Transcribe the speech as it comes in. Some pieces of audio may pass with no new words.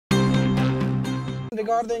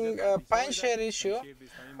Regarding Panjshir issue,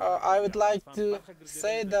 I would like to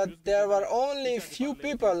say that there were only few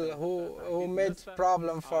people who made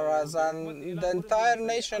problem for us, and the entire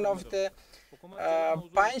nation of the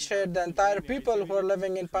Panjshir, the entire people who are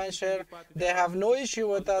living in Panjshir, they have no issue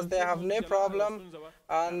with us, they have no problem,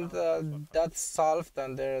 and that's solved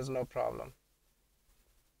and there is no problem.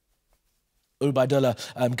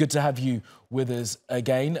 Obaidullah, good to have you with us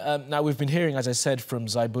again. Now, we've been hearing, as I said, from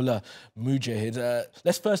Zabihullah Mujahid.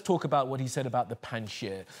 Let's first talk about what he said about the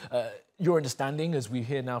Panjshir. Your understanding, as we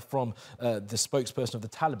hear now from the spokesperson of the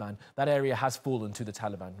Taliban, that area has fallen to the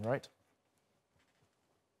Taliban, right?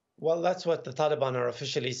 Well, that's what the Taliban are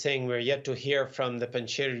officially saying. We're yet to hear from the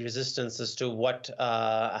Panjshir resistance as to what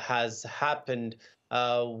has happened.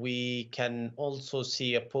 We can also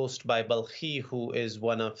see a post by Balkhi, who is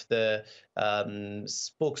one of the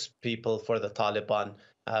spokespeople for the Taliban,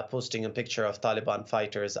 posting a picture of Taliban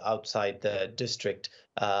fighters outside the district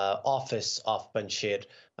office of Panjshir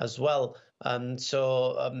as well.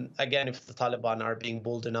 Again, if the Taliban are being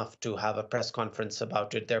bold enough to have a press conference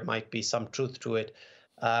about it, there might be some truth to it.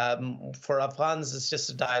 For Afghans, it's just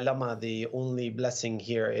a dilemma. The only blessing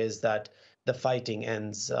here is that the fighting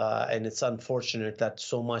ends, and it's unfortunate that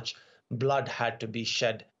so much blood had to be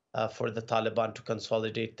shed for the Taliban to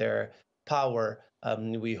consolidate their power.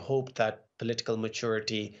 We hope that political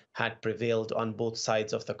maturity had prevailed on both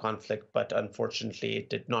sides of the conflict, but unfortunately it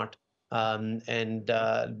did not.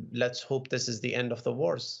 Let's hope this is the end of the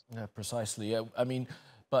wars. Yeah, precisely. Yeah. I mean,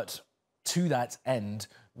 but to that end,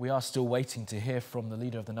 we are still waiting to hear from the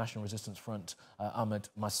leader of the National Resistance Front, Ahmad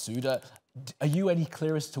Massoud. Are you any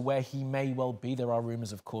clear as to where he may well be? There are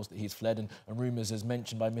rumours, of course, that he's fled, and rumours, as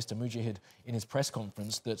mentioned by Mr. Mujahid in his press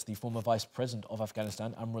conference, that the former Vice President of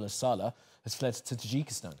Afghanistan, Amrullah Saleh, has fled to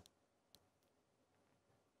Tajikistan.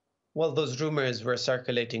 Well, those rumors were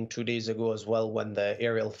circulating 2 days ago as well, when the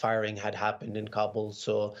aerial firing had happened in Kabul.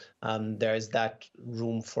 So there is that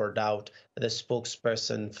room for doubt. The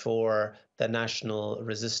spokesperson for the National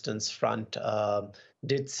Resistance Front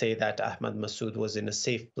did say that Ahmad Massoud was in a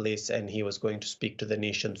safe place and he was going to speak to the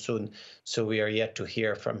nation soon. So we are yet to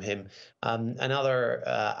hear from him. Another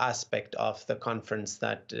aspect of the conference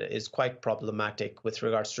that is quite problematic with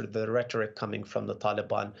regards to the rhetoric coming from the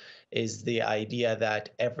Taliban is the idea that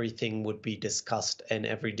everything would be discussed and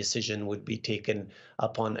every decision would be taken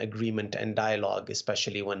upon agreement and dialogue,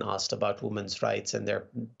 especially when asked about women's rights and their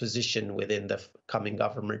position within the coming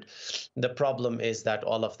government. The problem is that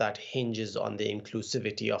all of that hinges on the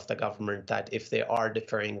inclusivity of the government, that if there are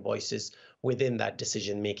differing voices within that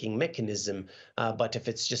decision-making mechanism, but if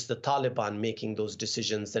it's just the Taliban making those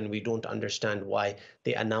decisions, then we don't understand why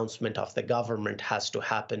the announcement of the government has to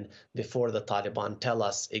happen before the Taliban tell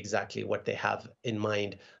us exactly what they have in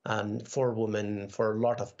mind for women, for a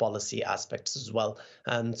lot of policy aspects as well.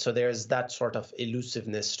 So there's that sort of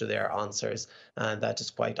elusiveness to their answers, and that is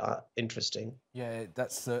quite interesting. Yeah,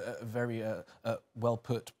 that's a very well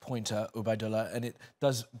put point, Obaidullah, and it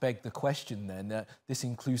does beg the question then, this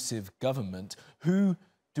inclusive government, who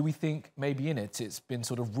do we think may be in it? It's been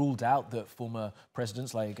sort of ruled out that former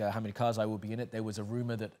presidents like Hamid Karzai will be in it. There was a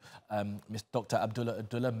rumour that Dr.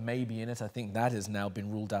 Abdullah may be in it. I think that has now been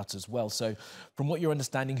ruled out as well. So from what you're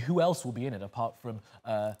understanding, who else will be in it apart from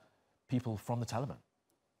people from the Taliban?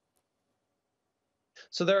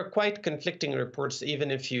 So there are quite conflicting reports. Even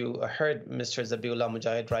if you heard Mr. Zabihullah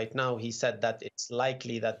Mujahid right now, he said that it's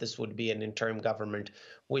likely that this would be an interim government,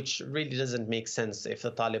 which really doesn't make sense. If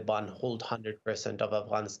the Taliban hold 100% of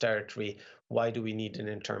Afghan's territory, why do we need an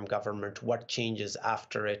interim government? What changes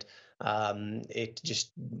after it? It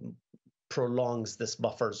just prolongs this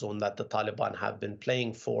buffer zone that the Taliban have been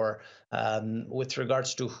playing for. With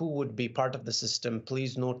regards to who would be part of the system,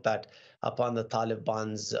 please note that upon the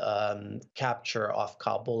Taliban's capture of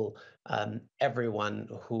Kabul, everyone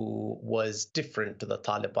who was different to the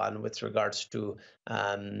Taliban with regards to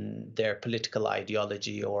their political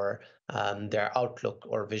ideology or their outlook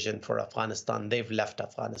or vision for Afghanistan, they've left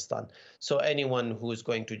Afghanistan. So anyone who is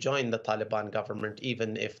going to join the Taliban government,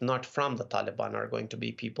 even if not from the Taliban, are going to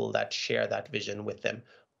be people that share that vision with them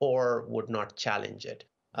or would not challenge it.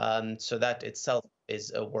 So that itself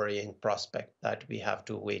is a worrying prospect that we have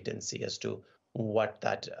to wait and see as to what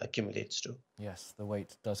that accumulates to. Yes, the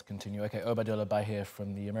wait does continue. Okay, Obaidullah Baheer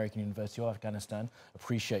from the American University of Afghanistan.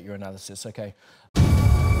 Appreciate your analysis. Okay.